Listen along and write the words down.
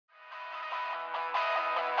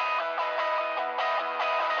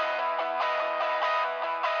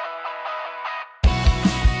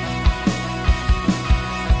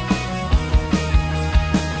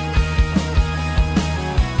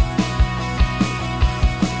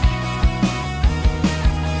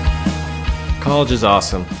College is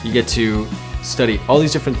awesome. You get to study all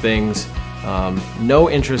these different things. No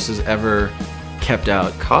interest is ever kept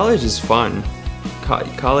out. College is fun.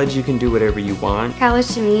 College, you can do whatever you want. College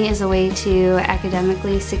to me is a way to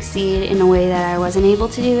academically succeed in a way that I wasn't able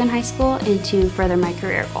to do in high school and to further my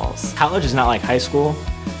career goals. College is not like high school.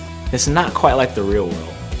 It's not quite like the real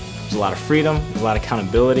world. There's a lot of freedom, there's a lot of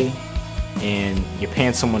accountability, and you're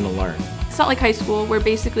paying someone to learn. It's not like high school where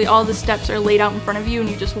basically all the steps are laid out in front of you and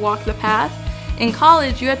you just walk the path. In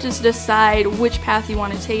college, you have to decide which path you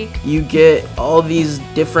want to take. You get all these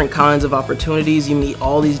different kinds of opportunities, you meet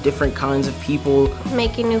all these different kinds of people.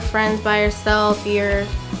 Making new friends by yourself, your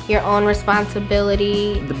own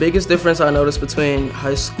responsibility. The biggest difference I noticed between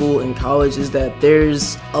high school and college is that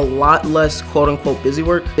there's a lot less quote-unquote busy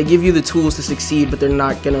work. They give you the tools to succeed, but they're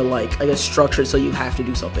not gonna structure it so you have to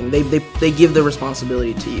do something. They give the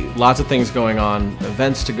responsibility to you. Lots of things going on,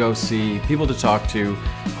 events to go see, people to talk to,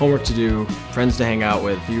 homework to do, friends to hang out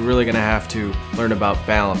with. You're really gonna have to learn about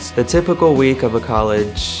balance. The typical week of a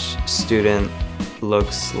college student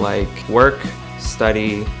looks like work,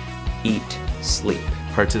 study, eat, sleep.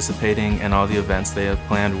 Participating in all the events they have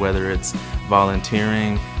planned, whether it's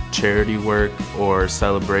volunteering, charity work, or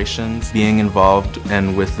celebrations. Being involved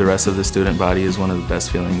and with the rest of the student body is one of the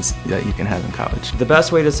best feelings that you can have in college. The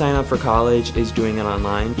best way to sign up for college is doing it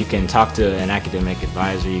online. You can talk to an academic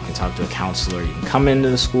advisor, you can talk to a counselor, you can come into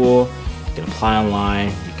the school, you can apply online,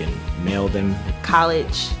 you can mail them.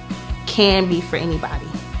 College can be for anybody.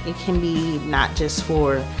 It can be not just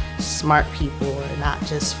for smart people or not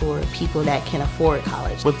just for people that can afford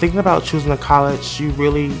college. When thinking about choosing a college, you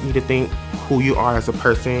really need to think who you are as a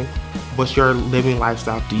person. What's your living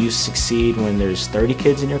lifestyle? Do you succeed when there's 30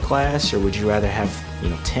 kids in your class, or would you rather have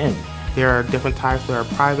 10? There are different types. There are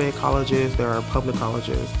private colleges, there are public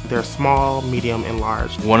colleges. They're small, medium, and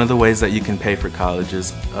large. One of the ways that you can pay for college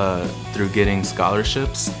is through getting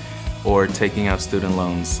scholarships or taking out student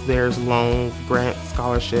loans. There's loans, grants,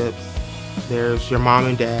 scholarships. There's your mom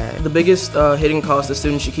and dad. The biggest hidden cost that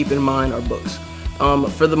students should keep in mind are books.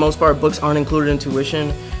 For the most part, books aren't included in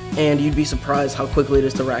tuition, and you'd be surprised how quickly it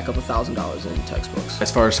is to rack up $1,000 in textbooks.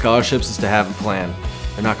 As far as scholarships, is to have a plan.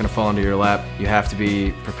 They're not gonna fall into your lap. You have to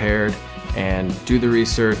be prepared and do the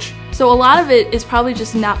research. So a lot of it is probably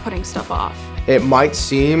just not putting stuff off. It might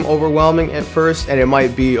seem overwhelming at first, and it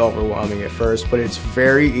might be overwhelming at first, but it's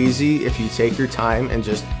very easy if you take your time and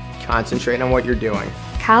just concentrate on what you're doing.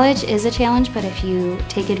 College is a challenge, but if you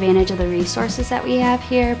take advantage of the resources that we have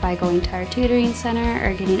here by going to our tutoring center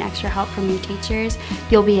or getting extra help from your teachers,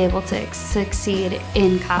 you'll be able to succeed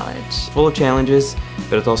in college. Full of challenges,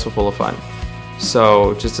 but it's also full of fun.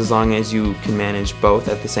 So just as long as you can manage both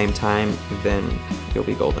at the same time, then you'll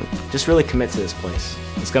be golden. Just really commit to this place.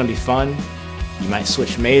 It's gonna be fun. You might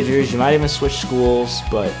switch majors, you might even switch schools,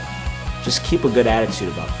 but just keep a good attitude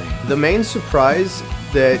about things. The main surprise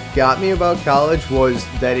that got me about college was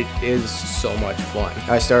that it is so much fun.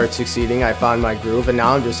 I started succeeding, I found my groove, and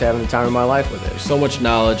now I'm just having the time of my life with it. There's so much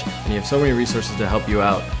knowledge, and you have so many resources to help you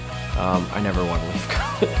out. I never want to leave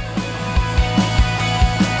college.